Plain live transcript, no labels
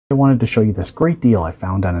I wanted to show you this great deal I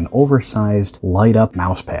found on an oversized light-up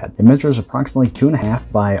mouse pad. It measures approximately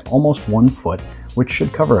 2.5 by almost 1 foot, which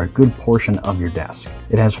should cover a good portion of your desk.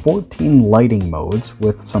 It has 14 lighting modes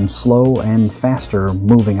with some slow and faster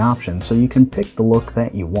moving options, so you can pick the look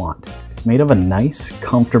that you want. It's made of a nice,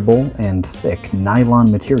 comfortable, and thick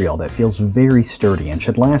nylon material that feels very sturdy and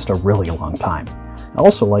should last a really long time. I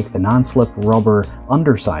also like the non-slip rubber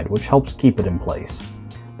underside, which helps keep it in place.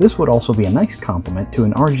 This would also be a nice complement to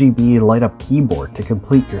an RGB light-up keyboard to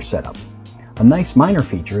complete your setup. A nice minor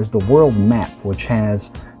feature is the world map, which has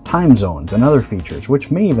time zones and other features, which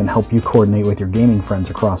may even help you coordinate with your gaming friends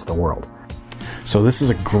across the world. So this is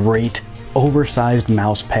a great oversized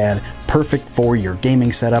mouse pad, perfect for your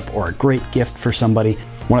gaming setup or a great gift for somebody.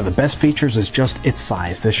 One of the best features is just its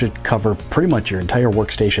size. This should cover pretty much your entire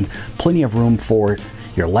workstation, plenty of room for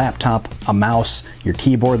your laptop, a mouse, your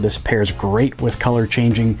keyboard. This pairs great with color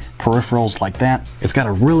changing peripherals like that. It's got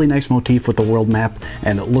a really nice motif with the world map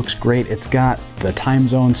and it looks great. It's got the time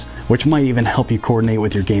zones, which might even help you coordinate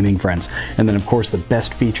with your gaming friends. And then of course the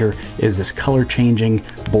best feature is this color changing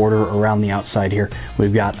border around the outside here.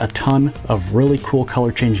 We've got a ton of really cool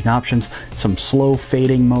color changing options, some slow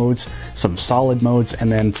fading modes, some solid modes,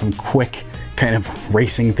 and then some quick kind of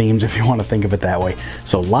racing themes if you want to think of it that way.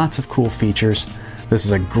 So lots of cool features. This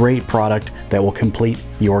is a great product that will complete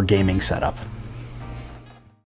your gaming setup.